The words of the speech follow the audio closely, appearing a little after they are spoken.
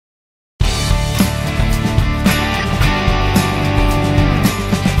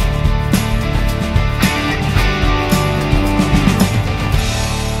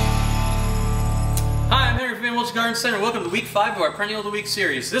Garden Center. Welcome to week 5 of our Perennial of the Week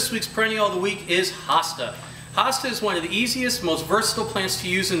series. This week's Perennial of the Week is hosta. Hosta is one of the easiest, most versatile plants to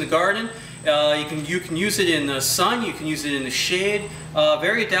use in the garden. You can use it in the sun, you can use it in the shade,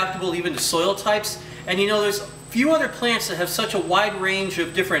 very adaptable even to soil types. And you know, there's few other plants that have such a wide range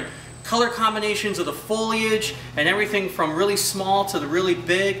of different color combinations of the foliage and everything from really small to the really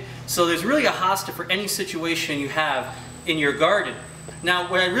big. So there's really a hosta for any situation you have in your garden.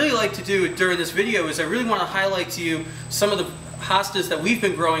 Now, what I'd really like to do during this video is I really want to highlight to you some of the hostas that we've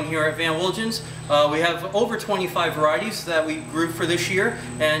been growing here at Van Wilgens. We have over 25 varieties that we grew for this year,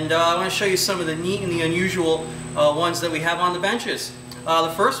 and I want to show you some of the neat and the unusual ones that we have on the benches.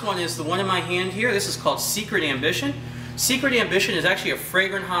 The first one is the one in my hand here. This is called Secret Ambition. Secret Ambition is actually a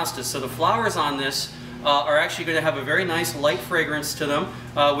fragrant hosta, so the flowers on this are actually going to have a very nice light fragrance to them,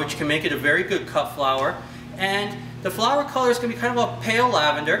 which can make it a very good cut flower. And the flower color is going to be kind of a pale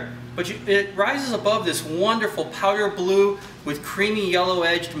lavender, but it rises above this wonderful powder blue with creamy yellow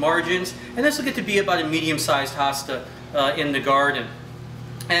edged margins, and this will get to be about a medium-sized hosta in the garden.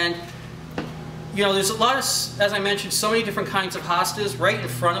 And you know, there's a lot of, as I mentioned, so many different kinds of hostas. Right in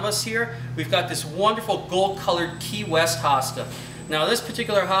front of us here, we've got this wonderful gold-colored Key West hosta. Now, this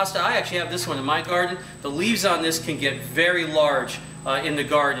particular hosta, I actually have this one in my garden. The leaves on this can get very large in the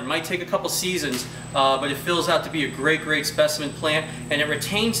garden. It might take a couple seasons, but it fills out to be a great specimen plant, and it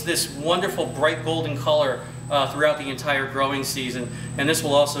retains this wonderful bright golden color throughout the entire growing season. And this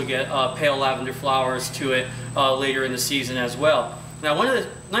will also get pale lavender flowers to it later in the season as well. Now, one of the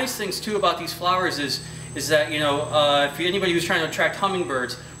nice things too about these flowers is that, you know, if anybody who's trying to attract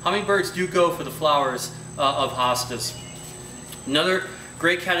hummingbirds, hummingbirds do go for the flowers of hostas. Another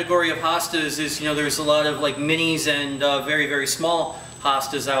great category of hostas is, you know, there's a lot of like minis and very small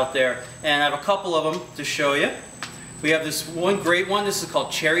hostas out there, and I have a couple of them to show you. We have this one great one. This is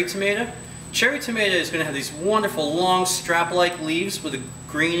called Cherry Tomato. Cherry Tomato is going to have these wonderful long strap-like leaves with a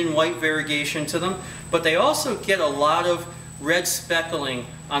green and white variegation to them, but they also get a lot of red speckling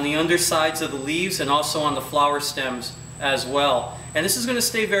on the undersides of the leaves and also on the flower stems as well. And this is going to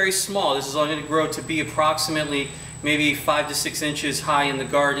stay very small. This is only going to grow to be approximately maybe 5 to 6 inches high in the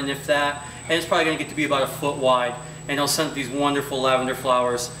garden, if that, and it's probably going to get to be about a foot wide, and it'll send these wonderful lavender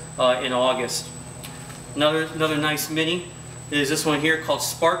flowers in August. Another nice mini is this one here called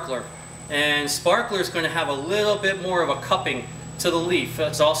Sparkler, and Sparkler is going to have a little bit more of a cupping to the leaf.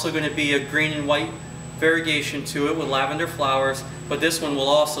 It's also going to be a green and white variegation to it with lavender flowers, but this one will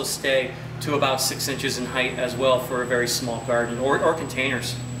also stay to about 6 inches in height as well for a very small garden or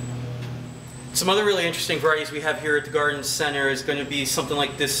containers. Some other really interesting varieties we have here at the Garden Center is going to be something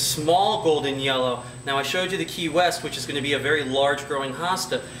like this small golden yellow. Now, I showed you the Key West, which is going to be a very large growing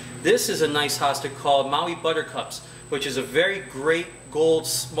hosta. This is a nice hosta called Maui Buttercups, which is a very great gold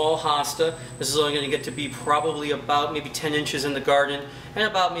small hosta. This is only going to get to be probably about maybe 10 inches in the garden and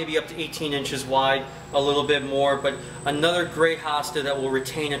about maybe up to 18 inches wide, a little bit more, but another great hosta that will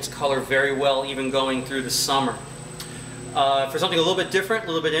retain its color very well even going through the summer. For something a little bit different, a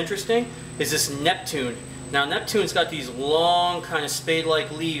little bit interesting, is this Neptune. Now, Neptune's got these long kind of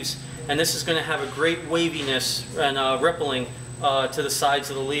spade-like leaves, and this is going to have a great waviness and rippling to the sides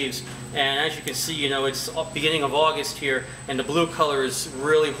of the leaves. And as you can see, you know, it's beginning of August here, and the blue color is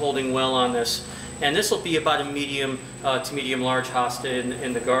really holding well on this. And this will be about a medium to medium-large hosta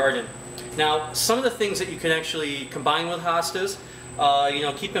in the garden. Now, some of the things that you can actually combine with hostas, you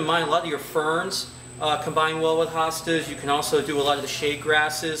know, keep in mind a lot of your ferns combine well with hostas. You can also do a lot of the shade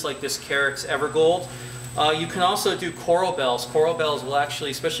grasses like this Carex Evergold. You can also do coral bells. Coral bells will actually,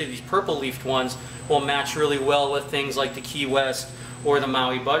 especially these purple leafed ones, will match really well with things like the Key West or the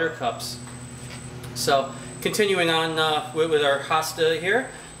Maui Buttercups. So continuing on with our hosta here,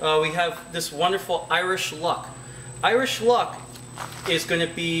 we have this wonderful Irish Luck. Irish Luck is going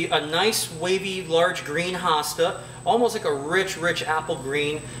to be a nice wavy large green hosta, almost like a rich apple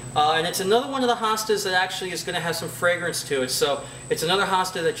green, and it's another one of the hostas that actually is going to have some fragrance to it. So it's another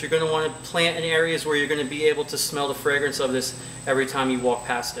hosta that you're going to want to plant in areas where you're going to be able to smell the fragrance of this every time you walk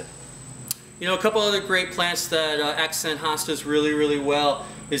past it. You know, a couple other great plants that accent hostas really well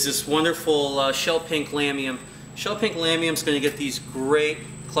is this wonderful shell pink lamium. Shell pink lamium is going to get these great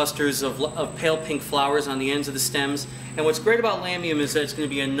clusters of pale pink flowers on the ends of the stems. And what's great about lamium is that it's going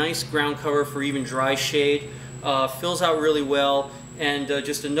to be a nice ground cover for even dry shade. Fills out really well, and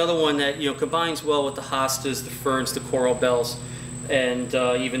just another one that, you know, combines well with the hostas, the ferns, the coral bells, and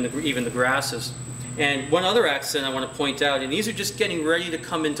even the grasses. And one other accent I want to point out, and these are just getting ready to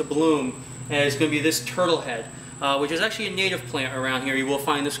come into bloom, and it's going to be this turtlehead, which is actually a native plant around here. You will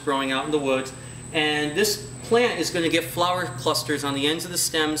find this growing out in the woods. And this plant is going to get flower clusters on the ends of the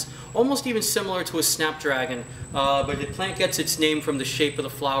stems, almost even similar to a snapdragon. But the plant gets its name from the shape of the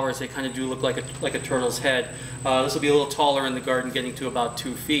flowers. They kind of do look like a turtle's head. This will be a little taller in the garden, getting to about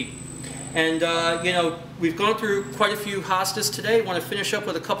 2 feet. And you know, we've gone through quite a few hostas today. I want to finish up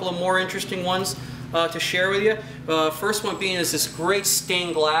with a couple of more interesting ones to share with you. First one being is this great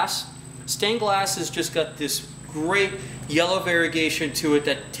stained glass. Stained glass has just got this great yellow variegation to it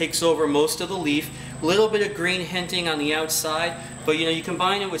that takes over most of the leaf. A little bit of green hinting on the outside, but you know, you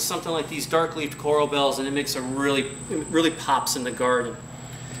combine it with something like these dark-leafed coral bells and it makes a really pops in the garden.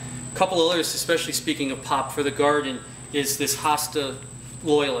 A couple others, especially speaking of pop for the garden, is this Hosta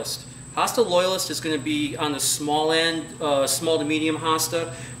Loyalist. Hosta Loyalist is going to be on the small end, small to medium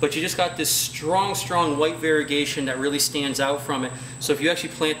hosta, but you just got this strong white variegation that really stands out from it. So if you actually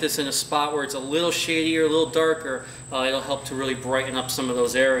plant this in a spot where it's a little shadier, a little darker, it'll help to really brighten up some of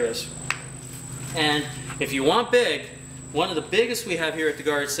those areas. And if you want big, one of the biggest we have here at the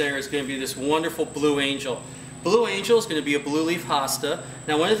Garden Center is going to be this wonderful Blue Angel. Blue Angel is going to be a blue leaf hosta.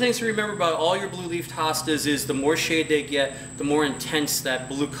 Now, one of the things to remember about all your blue leaf hostas is the more shade they get, the more intense that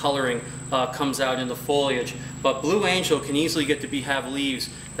blue coloring comes out in the foliage. But Blue Angel can easily get to have leaves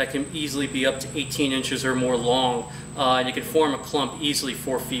that can easily be up to 18 inches or more long, and it can form a clump easily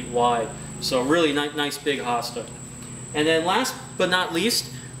 4 feet wide. So really nice big hosta. And then last but not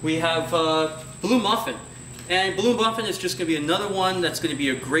least, we have Blue Muffin. And Blue Muffin is just going to be another one that's going to be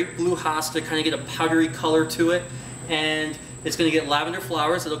a great blue hosta, kind of get a powdery color to it. And it's going to get lavender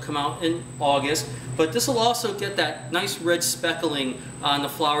flowers that'll come out in August. But this will also get that nice red speckling on the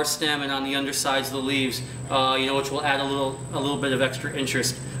flower stem and on the undersides of the leaves, you know, which will add a little bit of extra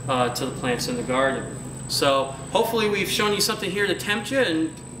interest to the plants in the garden. So hopefully we've shown you something here to tempt you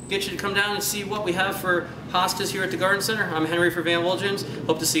and get you to come down and see what we have for hostas here at the Garden Center. I'm Henry for Van Wilgens.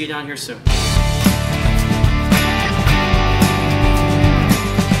 Hope to see you down here soon.